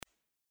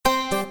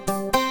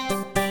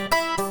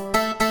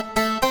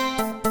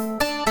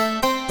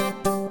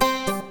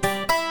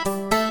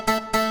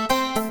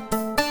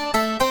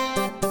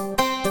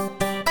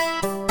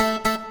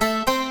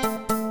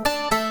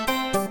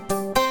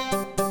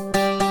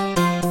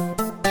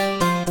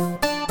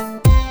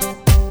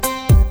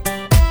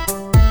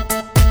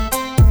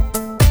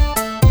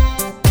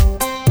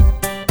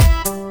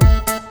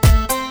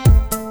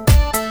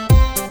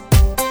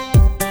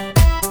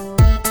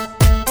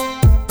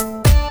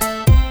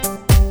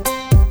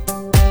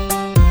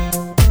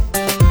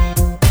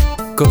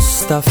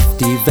Gustav,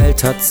 die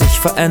Welt hat sich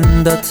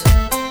verändert.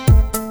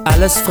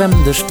 Alles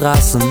fremde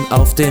Straßen,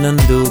 auf denen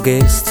du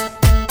gehst.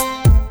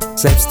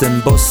 Selbst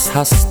im Bus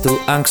hast du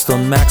Angst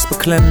und merkst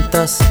beklemmt,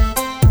 dass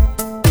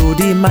du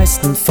die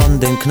meisten von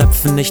den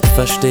Knöpfen nicht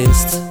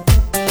verstehst.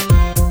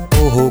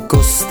 Oh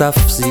Gustav,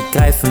 sie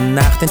greifen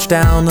nach den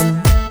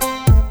Sternen.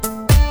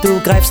 Du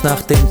greifst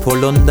nach dem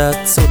Polunder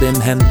zu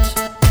dem Hemd.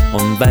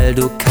 Und weil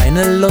du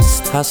keine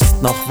Lust hast,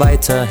 noch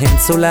weiterhin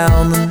zu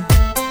lernen,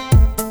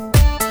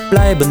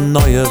 bleiben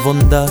neue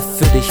Wunder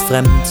für dich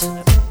fremd.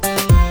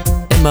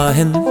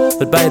 Immerhin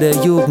wird bei der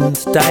Jugend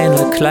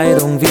deine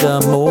Kleidung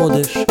wieder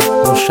modisch.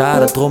 Nur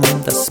schade drum,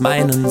 das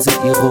meinen sie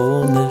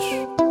ironisch.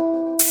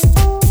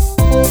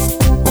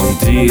 Und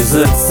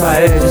diese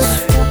Zeit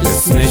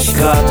ist nicht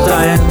grad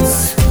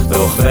deins,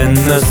 doch wenn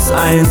es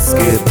eins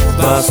gibt,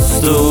 was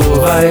du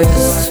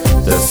weißt,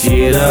 dass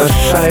jeder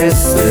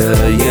Scheiß,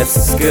 der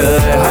jetzt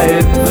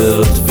gehypt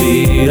wird,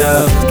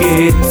 wieder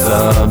geht,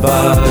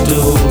 aber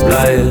du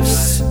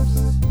bleibst.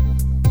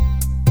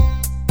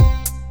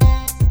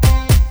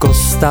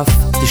 Gustav,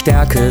 die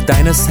Stärke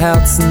deines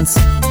Herzens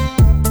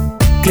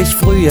glich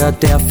früher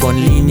der von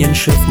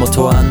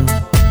Linienschiffmotoren.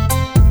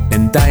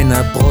 In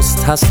deiner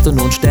Brust hast du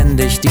nun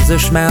ständig diese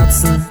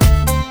Schmerzen.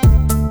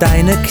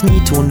 Deine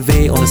Knie tun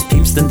weh und es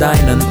piepst in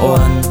deinen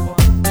Ohren.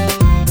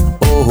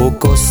 Oh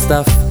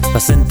Gustav,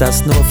 was sind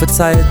das nur für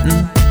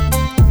Zeiten?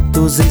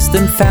 Du siehst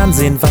im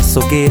Fernsehen, was so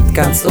geht,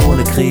 ganz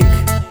ohne Krieg.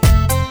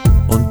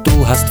 Und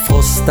du hast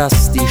Frust,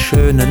 dass die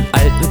schönen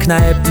alten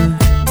Kneipen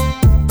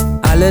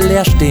alle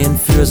leer stehen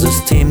für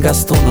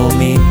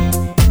Systemgastronomie.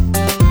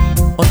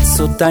 Und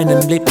zu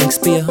deinem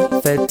Lieblingsbier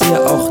fällt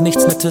dir auch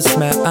nichts Nettes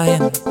mehr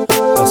ein.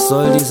 Was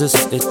soll dieses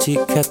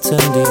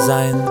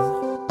Etikettendesign?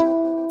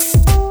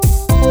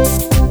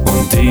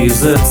 Und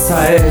diese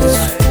Zeit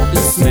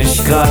ist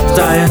nicht grad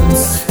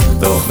deins,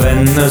 doch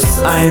wenn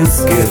es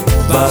eins gibt,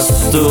 was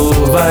du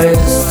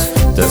weißt,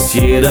 dass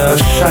jeder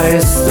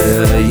Scheiß,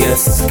 der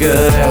jetzt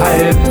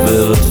gehypt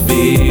wird,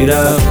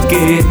 wieder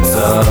geht,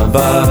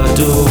 aber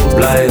du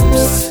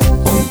bleibst.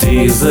 Und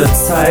diese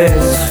Zeit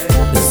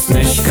ist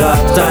nicht grad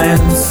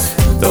deins,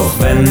 doch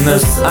wenn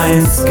es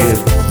eins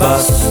gibt,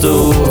 was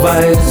du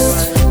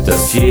weißt,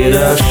 dass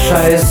jeder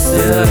Scheiß,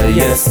 der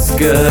jetzt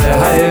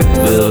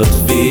gehypt wird,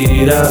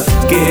 wieder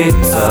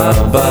geht,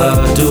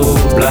 aber du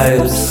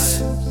bleibst.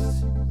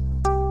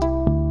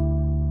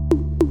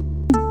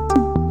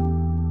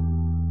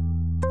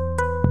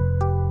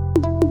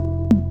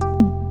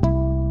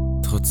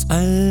 Trotz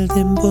all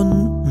dem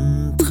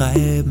bunten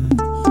Treiben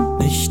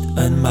nicht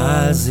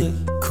einmal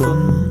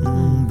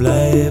Sekunden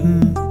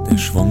bleiben. Der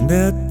Schwung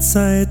der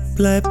Zeit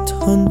bleibt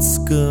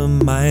uns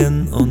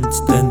gemein und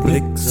dein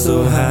Blick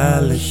so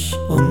herrlich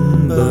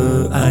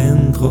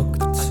unbeeindruckt.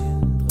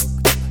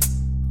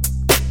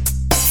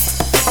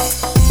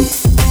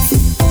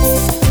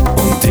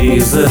 Und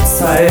diese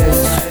Zeit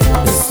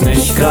ist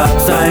nicht grad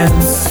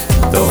deins,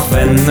 doch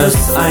wenn es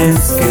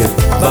eins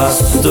gibt,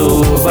 was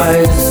du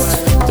weißt,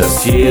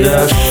 dass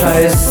jeder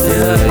Scheiß,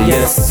 der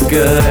jetzt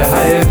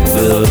gehypt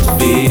wird,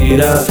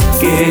 wieder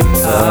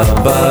geht,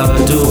 aber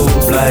du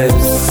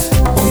bleibst.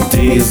 Und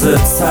diese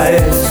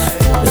Zeit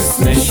ist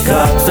nicht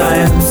grad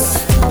deins,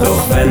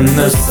 doch wenn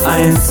es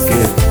eins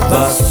gibt,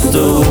 was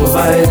du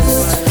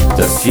weißt,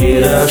 dass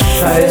jeder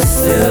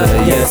Scheiß, der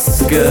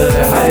jetzt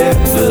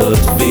gehypt wird,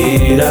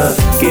 wieder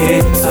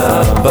geht,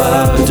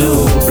 aber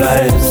du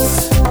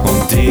bleibst.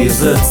 Und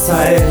diese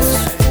Zeit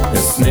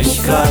ist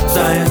nicht grad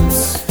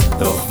deins,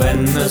 doch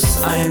wenn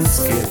es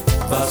eins gibt,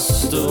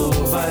 was du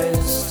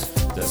weißt,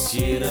 dass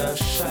jeder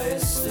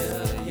Scheiß, der